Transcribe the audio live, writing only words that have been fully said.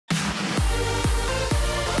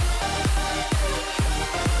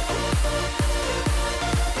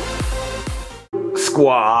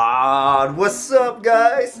Squad, what's up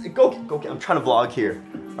guys? Go, I'm trying to vlog here.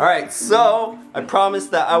 Alright, so I promised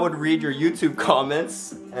that I would read your YouTube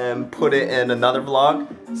comments and put it in another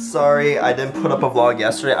vlog. Sorry, I didn't put up a vlog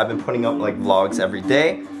yesterday. I've been putting up like vlogs every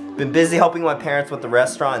day. Been busy helping my parents with the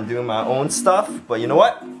restaurant and doing my own stuff. But you know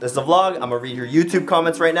what? This is a vlog. I'm gonna read your YouTube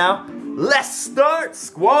comments right now. Let's start,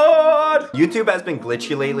 squad! YouTube has been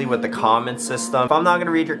glitchy lately with the comment system. If I'm not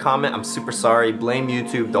gonna read your comment, I'm super sorry. Blame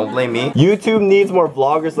YouTube, don't blame me. YouTube needs more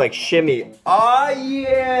vloggers like Shimmy. Ah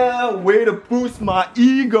yeah, way to boost my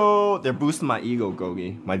ego. They're boosting my ego,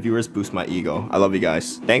 Gogi. My viewers boost my ego. I love you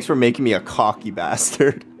guys. Thanks for making me a cocky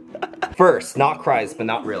bastard. First, not cries, but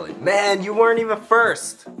not really. Man, you weren't even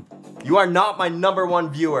first. You are not my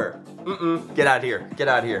 #1 viewer. Get out of here, get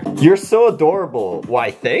out of here. You're so adorable. Why,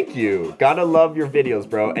 thank you. Gotta love your videos,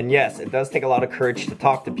 bro. And yes, it does take a lot of courage to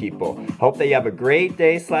talk to people. Hope that you have a great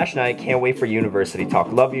day / night. Can't wait for university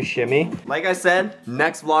talk. Love you, Shimmy. Like I said,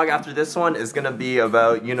 next vlog after this one is gonna be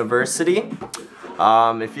about university.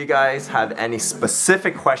 If you guys have any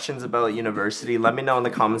specific questions about university, let me know in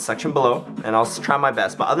the comment section below, and I'll try my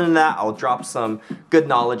best. But other than that, I'll drop some good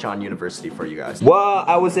knowledge on university for you guys. Well,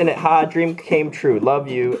 I was in it, ha, dream came true, love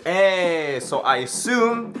you. Hey, so I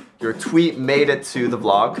assume your tweet made it to the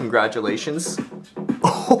vlog, congratulations.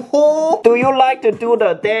 Do you like to do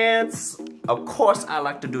the dance? Of course I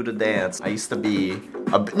like to do the dance. I used to be,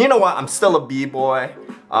 you know what, I'm still a b-boy.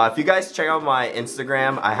 If you guys check out my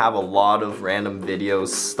Instagram, I have a lot of random videos,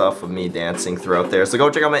 stuff of me dancing throughout there. So go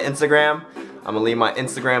check out my Instagram. I'm gonna leave my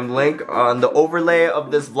Instagram link on the overlay of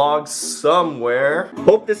this vlog somewhere.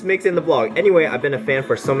 Hope this makes it in the vlog. Anyway, I've been a fan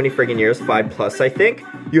for so many friggin' years, 5+ I think.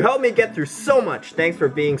 You helped me get through so much. Thanks for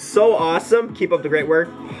being so awesome. Keep up the great work.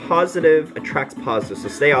 Positive attracts positive, so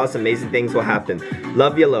stay awesome. Amazing things will happen.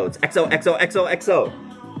 Love you loads. XO, XO, XO, XO.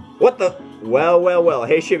 What the? Well, well, well.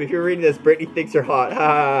 Hey, Shib, if you're reading this, Brittany thinks you're hot.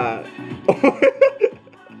 Ha.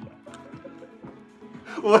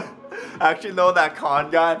 What? Actually, no, that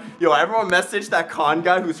con guy. Yo, everyone message that con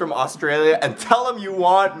guy who's from Australia and tell him you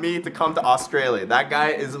want me to come to Australia. That guy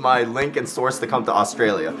is my link and source to come to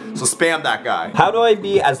Australia. So spam that guy. How do I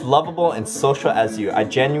be as lovable and social as you? I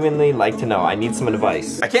genuinely like to know. I need some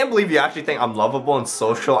advice. I can't believe you actually think I'm lovable and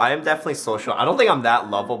social. I am definitely social. I don't think I'm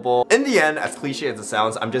that lovable. In the end, as cliche as it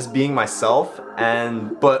sounds, I'm just being myself,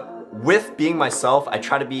 but with being myself, I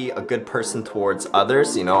try to be a good person towards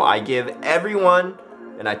others. You know, I give everyone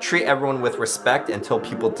and I treat everyone with respect until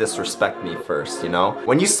people disrespect me first, you know?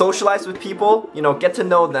 When you socialize with people, you know, get to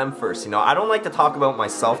know them first, you know? I don't like to talk about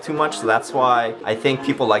myself too much, so that's why I think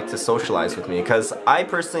people like to socialize with me, because I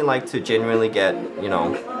personally like to genuinely get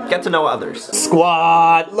to know others.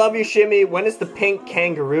 Squad! Love you, Shimmy. When is the pink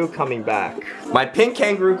kangaroo coming back? My pink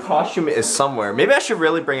kangaroo costume is somewhere. Maybe I should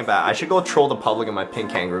really bring it back. I should go troll the public in my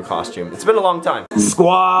pink kangaroo costume. It's been a long time.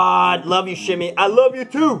 Squad! Love you, Shimmy. I love you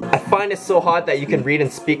too! I find it so hot that you can read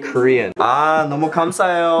and speak Korean. Ah, 너무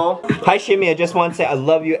감사해요. Hi, Shimmy. I just want to say I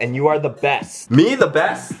love you and you are the best. Me, the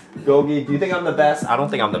best? Gogi, do you think I'm the best? I don't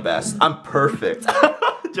think I'm the best. I'm perfect.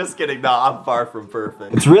 Just kidding, no, I'm far from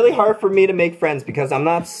perfect. It's really hard for me to make friends because I'm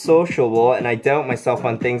not sociable and I doubt myself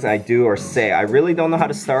on things I do or say. I really don't know how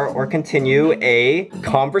to start or continue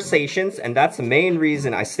conversations, and that's the main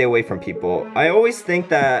reason I stay away from people. I always think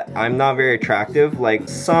that I'm not very attractive. Like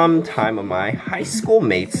some time of my high school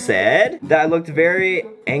mates said that I looked very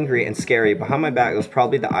angry and scary. Behind my back, it was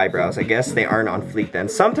probably the eyebrows. I guess they aren't on fleek then.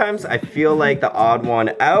 Sometimes I feel like the odd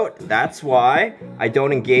one out. That's why I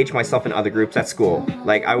don't engage myself in other groups at school.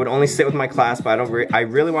 Like I would only sit with my class, but I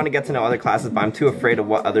really want to get to know other classes, but I'm too afraid of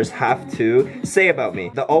what others have to say about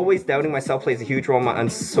me. The always doubting myself plays a huge role in my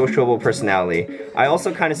unsociable personality. I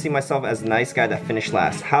also kind of see myself as a nice guy that finished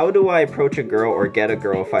last. How do I approach a girl or get a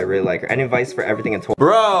girl if I really like her? Any advice for everything and told?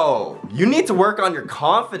 Bro, you need to work on your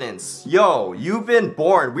confidence. Yo, you've been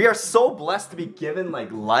born. We are so blessed to be given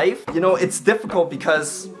like life. You know, it's difficult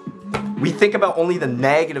because we think about only the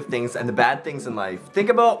negative things and the bad things in life. Think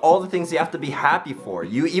about all the things you have to be happy for.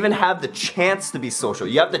 You even have the chance to be social.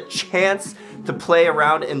 You have the chance to play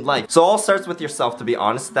around in life. So it all starts with yourself, to be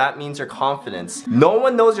honest. That means your confidence. No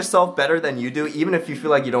one knows yourself better than you do, even if you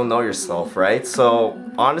feel like you don't know yourself, right? So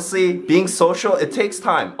honestly, being social, it takes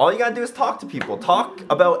time. All you gotta do is talk to people. Talk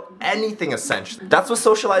about anything essentially. That's what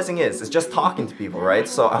socializing is. It's just talking to people, right?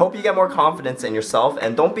 So I hope you get more confidence in yourself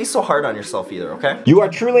and don't be so hard on yourself either, okay? You are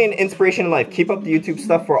truly an inspiration in life. Keep up the YouTube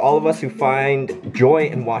stuff for all of us who find joy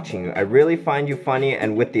in watching you. I really find you funny,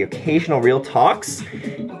 and with the occasional real talks,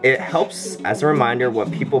 it helps as a reminder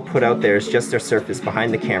what people put out there is just their surface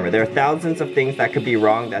behind the camera. There are thousands of things that could be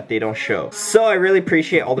wrong that they don't show. So I really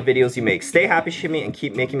appreciate all the videos you make. Stay happy, Shimmy, and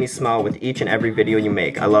keep making me smile with each and every video you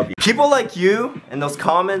make. I love you. People like you and those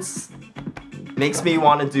comments makes me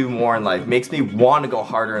want to do more in life, makes me want to go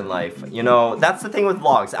harder in life. You know, that's the thing with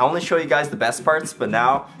vlogs. I only show you guys the best parts, but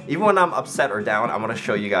now, even when I'm upset or down, I'm going to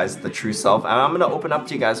show you guys the true self, and I'm going to open up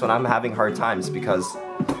to you guys when I'm having hard times, because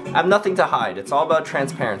I have nothing to hide. It's all about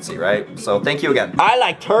transparency, right? So thank you again. I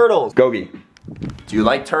like turtles. Gogi, do you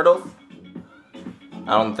like turtles?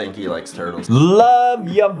 I don't think he likes turtles. Love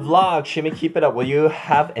your vlog, Shimmy. Keep it up. Will you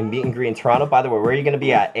have a meet and greet in Toronto? By the way, where are you going to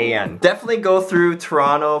be at? AN. Definitely go through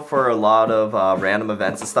Toronto for a lot of random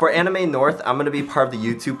events and stuff. For Anime North, I'm going to be part of the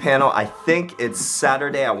YouTube panel. I think it's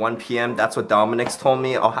Saturday at 1 p.m. That's what Dominic's told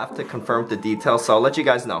me. I'll have to confirm the details, so I'll let you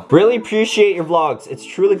guys know. Really appreciate your vlogs. It's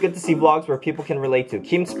truly good to see vlogs where people can relate to.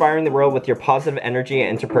 Keep inspiring the world with your positive energy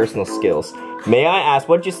and interpersonal skills. May I ask,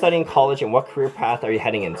 what did you study in college and what career path are you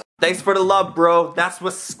heading into? Thanks for the love, bro. That's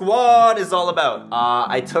what squad is all about.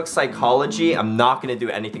 I took psychology. I'm not gonna do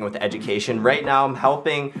anything with education. Right now, I'm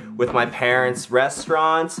helping with my parents'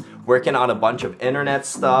 restaurants, working on a bunch of internet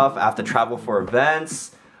stuff. I have to travel for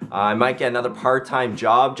events. I might get another part-time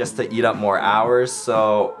job just to eat up more hours.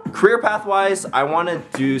 So career path-wise, I want to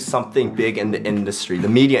do something big in the industry, the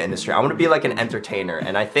media industry. I want to be like an entertainer,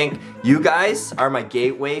 and I think you guys are my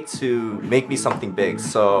gateway to make me something big.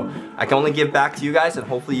 So I can only give back to you guys, and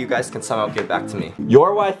hopefully you guys can somehow give back to me.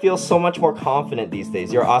 You're why I feel so much more confident these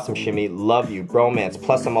days. You're awesome, Shimmy. Love you. Bromance.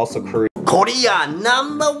 Plus, I'm also Korean. Korea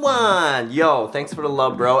 #1! Yo, thanks for the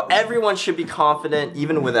love, bro. Everyone should be confident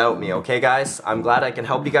even without me, okay guys? I'm glad I can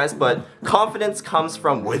help you guys, but confidence comes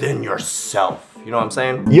from within yourself. You know what I'm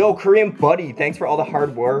saying? Yo, Korean buddy, thanks for all the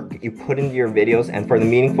hard work you put into your videos and for the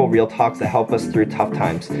meaningful real talks that help us through tough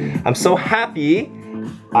times. I'm so happy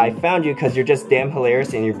I found you because you're just damn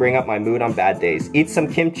hilarious and you bring up my mood on bad days. Eat some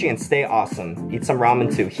kimchi and stay awesome. Eat some ramen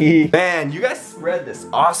too. Man, you guys spread this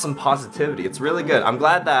awesome positivity. It's really good. I'm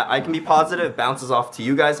glad that I can be positive. It bounces off to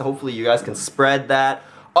you guys. Hopefully you guys can spread that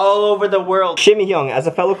all over the world. Shimmy Hyung, as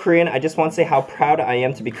a fellow Korean, I just want to say how proud I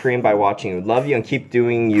am to be Korean by watching you. Love you and keep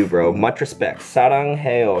doing you, bro. Much respect.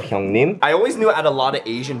 사랑해요, 형님. I always knew I had a lot of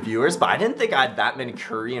Asian viewers, but I didn't think I had that many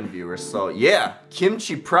Korean viewers. So yeah,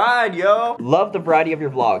 kimchi pride, yo. Love the variety of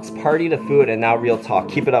your vlogs. Party to food and now real talk.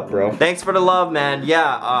 Keep it up, bro. Thanks for the love, man.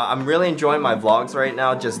 Yeah, I'm really enjoying my vlogs right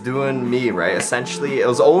now, just doing me, right? Essentially, it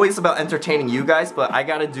was always about entertaining you guys, but I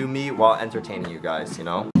gotta do me while entertaining you guys, you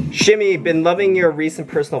know? Shimmy, been loving your recent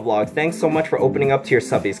personal vlogs. Thanks so much for opening up to your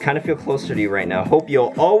subbies. Kind of feel closer to you right now. Hope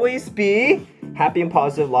you'll always be happy and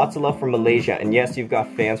positive. Lots of love from Malaysia. And yes, you've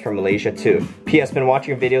got fans from Malaysia too. P.S. Been watching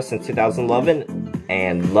your videos since 2011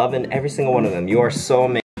 and loving every single one of them. You are so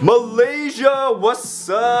amazing. Malaysia, what's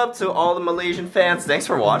up to all the Malaysian fans? Thanks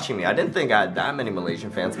for watching me. I didn't think I had that many Malaysian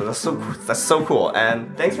fans, but that's so cool.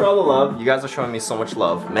 And thanks for all the love. You guys are showing me so much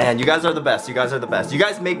love. Man, you guys are the best. You guys are the best. You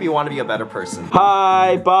guys make me want to be a better person.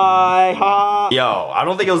 Hi, bye, ha. Yo, I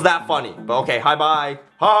don't think it was that funny, but okay, hi, bye.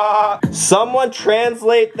 Ha! Someone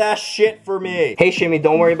translate that shit for me. Hey Shimmy,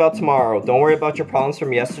 don't worry about tomorrow. Don't worry about your problems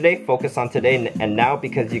from yesterday. Focus on today and now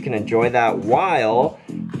because you can enjoy that while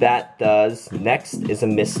that does. Next is a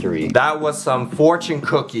mystery. That was some fortune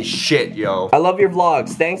cookie shit, yo. I love your vlogs.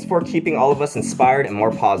 Thanks for keeping all of us inspired and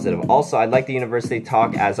more positive. Also, I'd like the university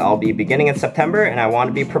talk as I'll be beginning in September and I want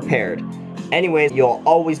to be prepared. Anyways, you'll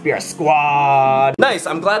always be our squad. Nice,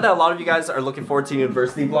 I'm glad that a lot of you guys are looking forward to the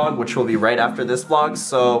university vlog, which will be right after this vlog.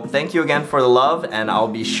 So thank you again for the love, and I'll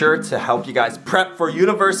be sure to help you guys prep for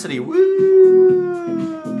university. Woo!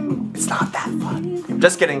 It's not that fun.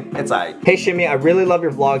 Just kidding, it's alright. Hey Shimmy, I really love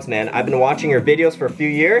your vlogs, man. I've been watching your videos for a few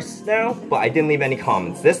years now, but I didn't leave any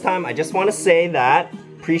comments. This time, I just want to say that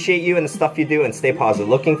appreciate you and the stuff you do and stay positive.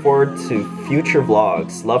 Looking forward to future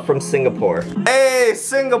vlogs. Love from Singapore. Hey,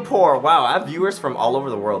 Singapore! Wow, I have viewers from all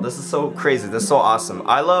over the world. This is so crazy. This is so awesome.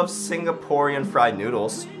 I love Singaporean fried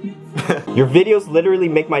noodles. Your videos literally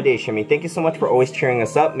make my day, Shimmy. Thank you so much for always cheering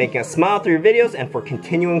us up, making us smile through your videos, and for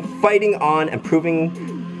continuing fighting on and proving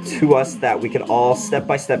to us that we can all step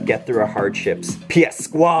by step get through our hardships. P.S.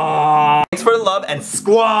 Squad! Thanks for the love and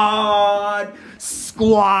squad!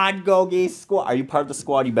 Squad, Gogi, squad. Are you part of the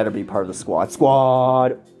squad? You better be part of the squad.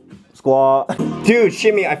 Squad. squat. Dude,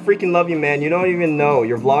 Shimmy, I freaking love you, man. You don't even know.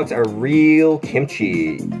 Your vlogs are real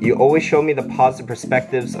kimchi. You always show me the positive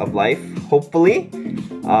perspectives of life. Hopefully,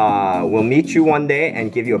 we'll meet you one day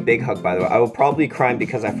and give you a big hug, by the way. I will probably cry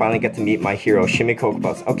because I finally get to meet my hero, Shimmy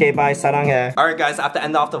Kokobus. Okay, bye, 사랑해. Alright guys, I have to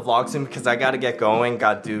end off the vlog soon because I gotta get going.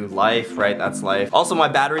 Gotta do life, right? That's life. Also, my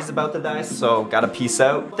battery's about to die, so gotta peace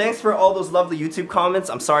out. Thanks for all those lovely YouTube comments.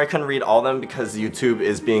 I'm sorry I couldn't read all of them because YouTube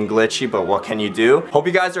is being glitchy, but what can you do? Hope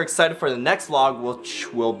you guys are excited for the next vlog,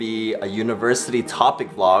 which will be a university topic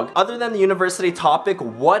vlog. Other than the university topic,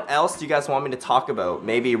 what else do you guys want me to talk about?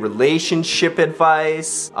 Maybe relationship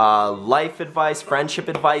advice, life advice, friendship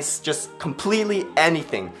advice, just completely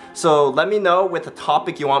anything. So let me know with a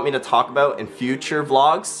topic you want me to talk about in future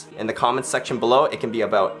vlogs in the comments section below. It can be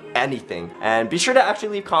about anything. And be sure to actually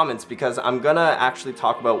leave comments because I'm gonna actually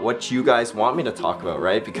talk about what you guys want me to talk about,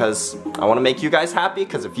 right? Because I wanna make you guys happy,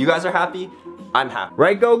 because if you guys are happy, I'm happy.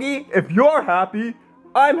 Right, Gogi? If you're happy,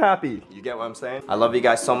 I'm happy. You get what I'm saying? I love you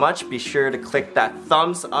guys so much. Be sure to click that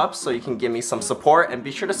thumbs up so you can give me some support, and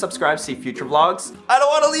be sure to subscribe to see future vlogs. I don't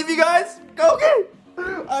want to leave you guys. Gogi!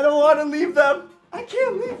 I don't want to leave them. I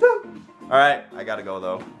can't leave them. Alright, I gotta go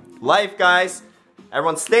though. Life, guys.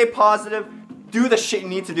 Everyone stay positive. Do the shit you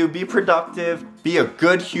need to do. Be productive. Be a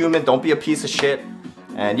good human. Don't be a piece of shit.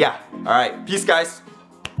 And yeah. Alright. Peace, guys.